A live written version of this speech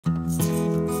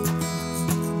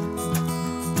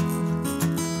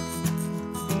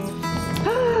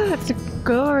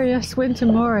glorious winter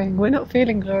mooring. We're not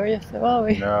feeling glorious, though, are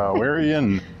we? No, we're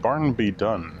in Barnby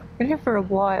Dun. Been here for a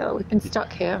while. We've been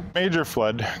stuck here. Major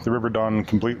flood. The River Don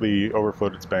completely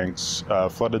overflowed its banks,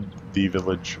 flooded the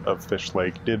village of Fish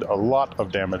Lake, did a lot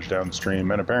of damage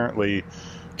downstream, and apparently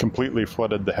completely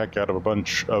flooded the heck out of a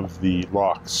bunch of the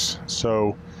locks.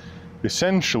 So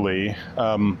essentially,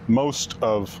 most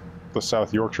of the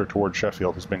South Yorkshire towards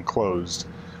Sheffield has been closed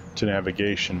to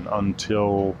navigation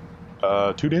until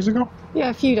 2 days ago? Yeah,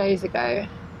 a few days ago.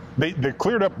 They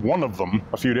cleared up one of them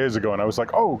a few days ago, and I was like,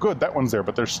 oh, good, that one's there.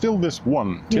 But there's still this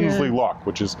one, Tinsley Lock,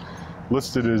 which is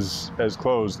listed as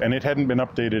closed, and it hadn't been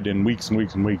updated in weeks and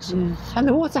weeks and weeks. And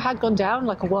the water had gone down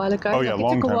like a while ago. Oh yeah, a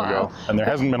long time ago. And there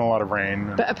hasn't been a lot of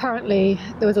rain. But apparently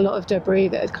there was a lot of debris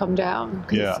that had come down.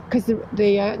 Because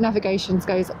the navigation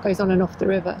goes on and off the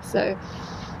river, so...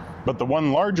 But the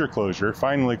one larger closure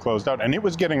finally closed out, and it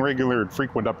was getting regular and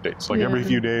frequent updates. Like every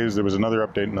few days there was another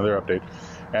update,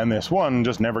 and this one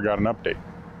just never got an update.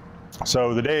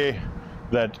 So the day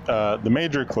that the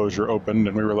major closure opened,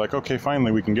 and we were like, okay,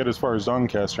 finally we can get as far as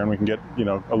Doncaster, and we can get, you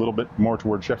know, a little bit more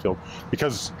towards Sheffield.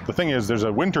 Because the thing is, there's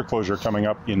a winter closure coming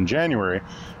up in January,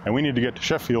 and we need to get to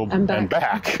Sheffield and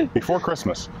back before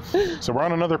Christmas. So we're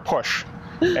on another push.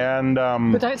 And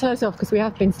but don't tell us off, because we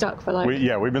have been stuck for like...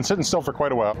 we've been sitting still for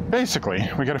quite a while. Basically,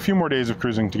 we got a few more days of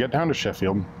cruising to get down to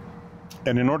Sheffield,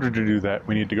 and in order to do that,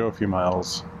 we need to go a few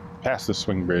miles, past the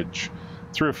swing bridge,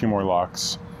 through a few more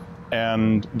locks,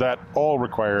 and that all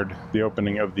required the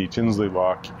opening of the Tinsley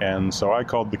Lock. And so I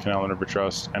called the Canal and River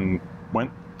Trust and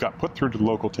got put through to the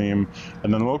local team,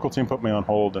 and then the local team put me on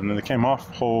hold, and then they came off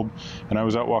hold, and I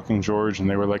was out walking George, and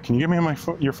they were like, can you give me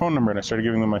your phone number? And I started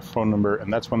giving them my phone number,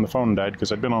 and that's when the phone died,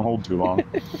 because I'd been on hold too long.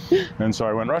 And so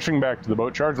I went rushing back to the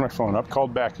boat, charged my phone up,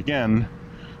 called back again.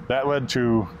 That led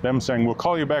to them saying, we'll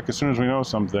call you back as soon as we know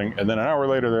something. And then an hour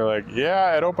later, they're like,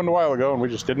 yeah, it opened a while ago, and we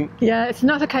just didn't. Yeah, it's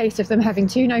not a case of them having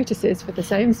two notices for the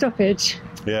same stoppage.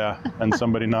 Yeah, and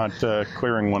somebody not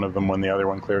clearing one of them when the other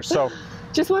one clears. So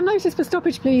just one notice for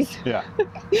stoppage, please. Yeah.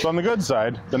 So on the good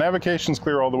side, the navigation's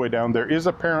clear all the way down. There is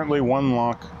apparently one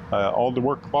lock, all the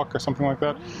work lock or something like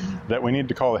that, that we need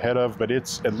to call ahead of, but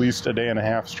it's at least a day and a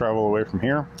half's travel away from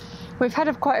here. We've had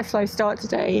quite a slow start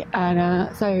today,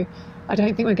 and so I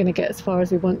don't think we're going to get as far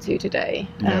as we want to today.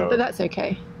 No. But that's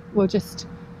okay. We'll just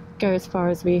go as far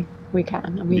as we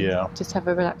can, and we just have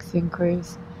a relaxing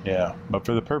cruise. Yeah, but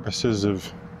for the purposes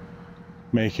of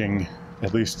making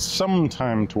at least some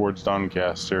time towards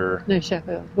Doncaster. No,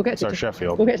 Sheffield. We'll get to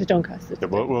Sheffield. We'll get to Doncaster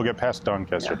today. Yeah, we'll get past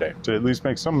Doncaster today. To at least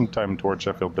make some time towards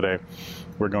Sheffield today,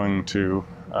 we're going to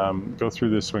go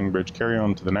through this swing bridge, carry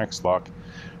on to the next lock,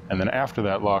 and then after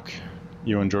that lock,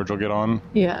 you and George will get on.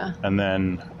 Yeah. And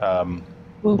then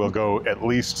we'll go at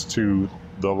least to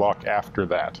the lock after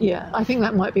that. Yeah, I think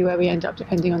that might be where we end up,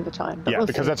 depending on the time. But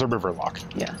because that's a river lock.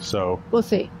 Yeah. So we'll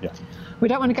see. Yeah. We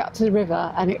don't want to get up to the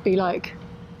river and it'd be like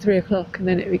 3 o'clock and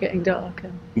then it'd be getting dark.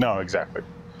 No, exactly.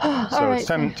 So it's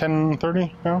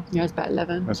 10:30 now? Yeah, it's about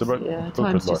 11. It's about,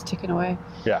 time's just ticking away.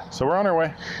 Yeah, so we're on our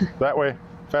way. That way,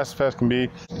 fast as fast can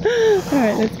be. All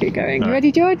right, let's get going. You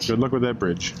ready, George? Good luck with that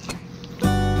bridge.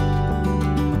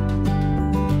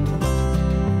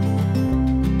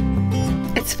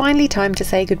 It's finally time to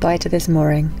say goodbye to this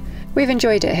mooring. We've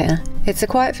enjoyed it here. It's a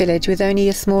quiet village with only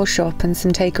a small shop and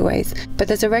some takeaways, but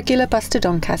there's a regular bus to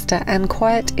Doncaster and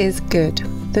quiet is good.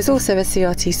 There's also a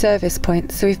CRT service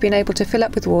point, so we've been able to fill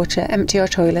up with water, empty our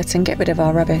toilet and get rid of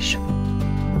our rubbish.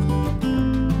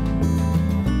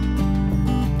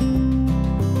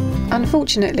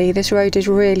 Unfortunately, this road is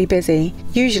really busy.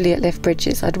 Usually at lift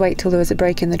bridges I'd wait till there was a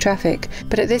break in the traffic,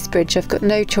 but at this bridge I've got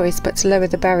no choice but to lower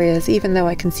the barriers even though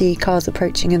I can see cars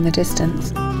approaching in the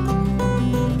distance.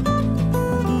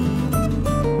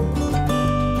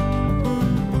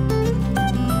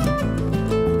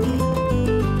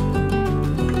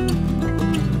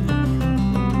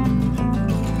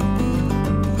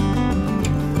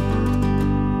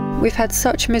 We've had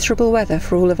such miserable weather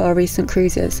for all of our recent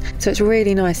cruises, so it's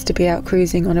really nice to be out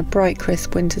cruising on a bright,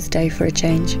 crisp winter's day for a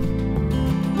change.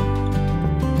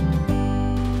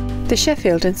 The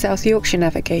Sheffield and South Yorkshire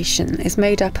navigation is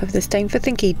made up of the Stainforth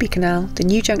and Keadby Canal, the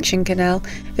New Junction Canal,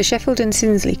 the Sheffield and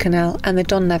Tinsley Canal and the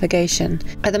Don navigation.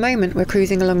 At the moment we're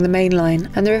cruising along the main line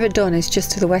and the River Don is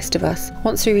just to the west of us.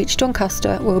 Once we reach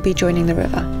Doncaster we'll be joining the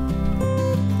river.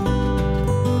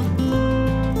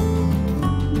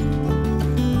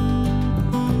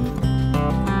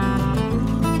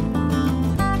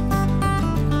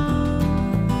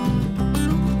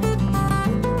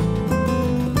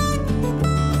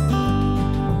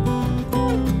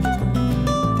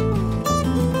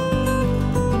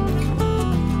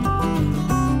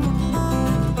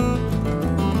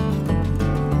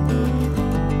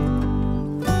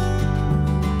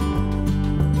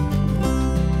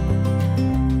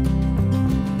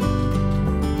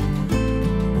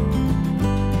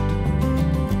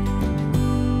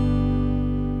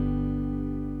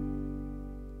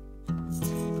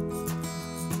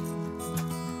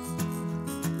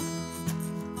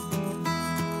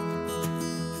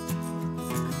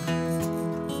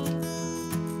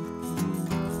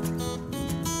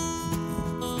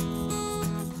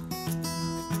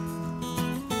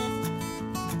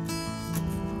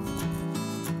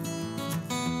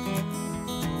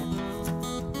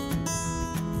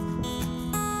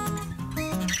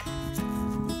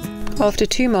 After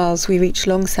 2 miles we reach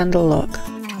Long Sandal Lock.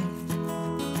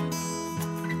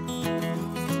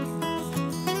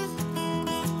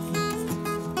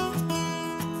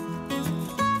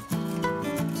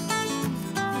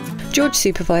 George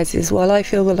supervises while I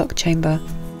fill the lock chamber.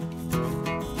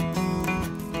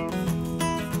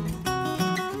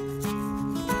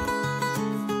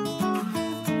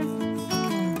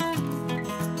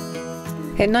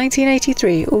 In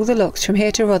 1983, all the locks from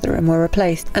here to Rotherham were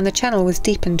replaced and the channel was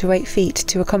deepened to 8 feet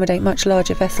to accommodate much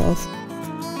larger vessels.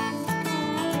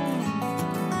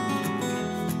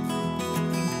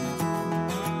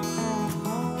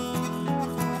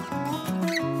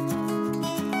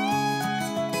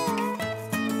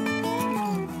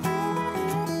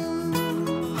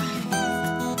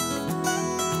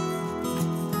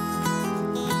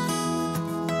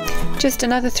 Just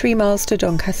another 3 miles to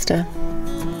Doncaster.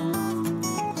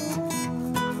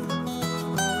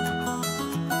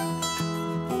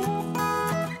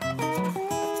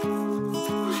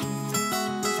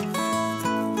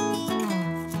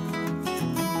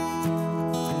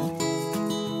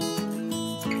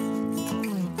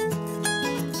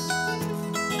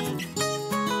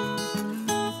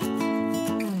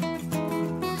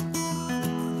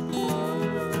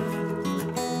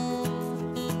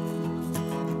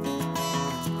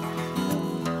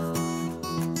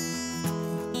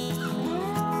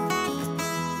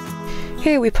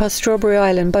 Here we pass Strawberry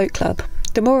Island Boat Club.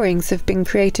 The moorings have been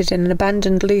created in an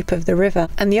abandoned loop of the river,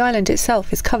 and the island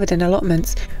itself is covered in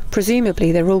allotments.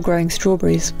 Presumably they're all growing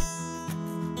strawberries.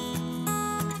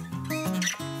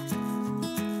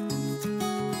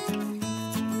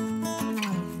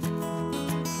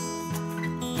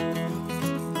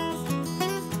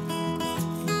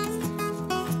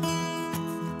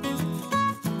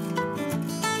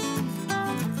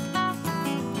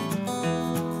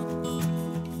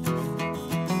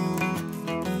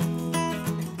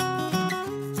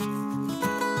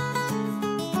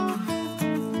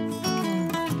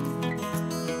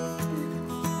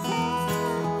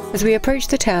 As we approach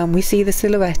the town, we see the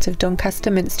silhouette of Doncaster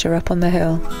Minster up on the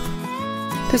hill.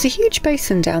 There's a huge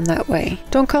basin down that way.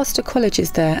 Doncaster College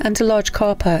is there and a large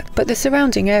car park, but the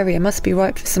surrounding area must be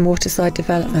ripe for some waterside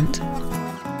development.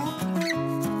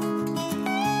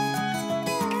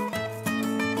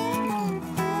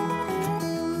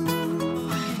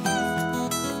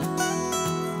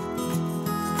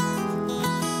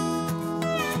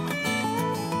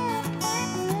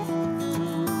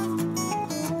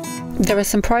 There are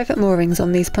some private moorings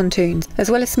on these pontoons, as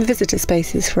well as some visitor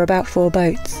spaces for about 4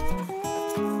 boats.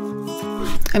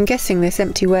 I'm guessing this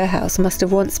empty warehouse must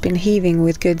have once been heaving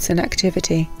with goods and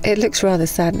activity. It looks rather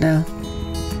sad now.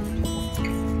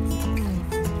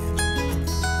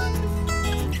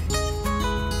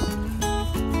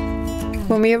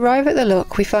 When we arrive at the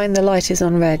lock, we find the light is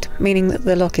on red, meaning that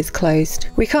the lock is closed.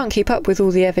 We can't keep up with all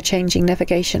the ever-changing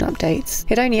navigation updates.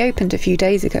 It only opened a few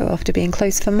days ago after being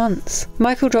closed for months.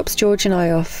 Michael drops George and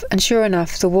I off, and sure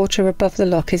enough, the water above the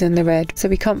lock is in the red, so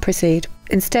we can't proceed.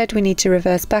 Instead, we need to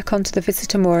reverse back onto the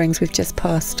visitor moorings we've just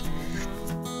passed.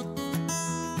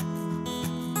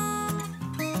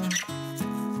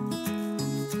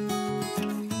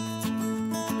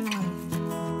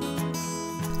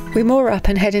 We moor up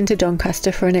and head into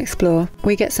Doncaster for an explore.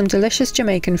 We get some delicious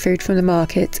Jamaican food from the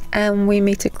market and we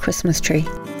meet a Christmas tree.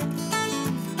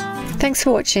 Thanks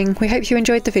for watching. We hope you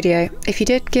enjoyed the video. If you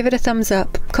did, give it a thumbs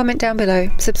up, comment down below,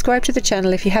 subscribe to the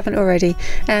channel if you haven't already,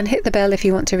 and hit the bell if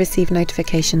you want to receive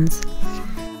notifications.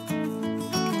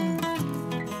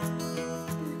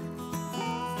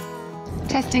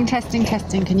 Testing, testing,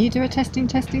 testing. Can you do a testing,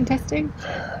 testing, testing?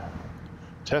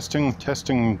 Testing,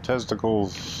 testing,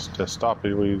 testicles,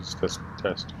 testopiles,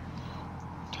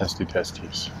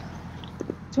 testes.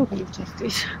 Talking of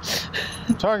testes.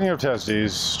 Talking of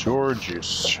testes, George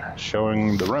is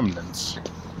showing the remnants.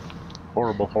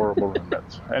 Horrible, horrible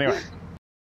remnants. Anyway,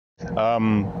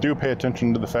 do pay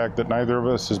attention to the fact that neither of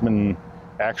us has been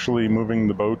actually moving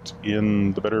the boat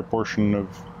in the better portion of...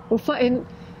 Well,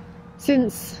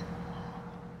 since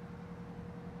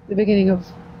the beginning of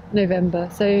November,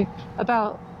 so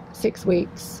about 6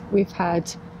 weeks we've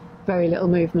had very little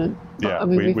movement. Yeah, I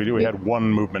mean, we had 1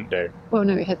 movement day. Well,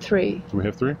 no, we had 3. Did we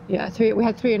have 3? Yeah, 3. We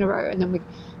had 3 in a row, and then we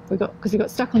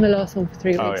got stuck on the last one for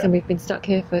 3 weeks, yeah. And we've been stuck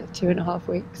here for 2.5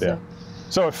 weeks. Yeah.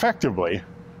 So effectively,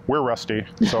 we're rusty.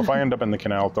 So if I end up in the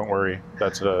canal, don't worry.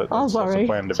 That's a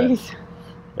planned event. Jeez.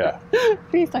 Yeah.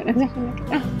 Please don't end up in the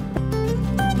canal.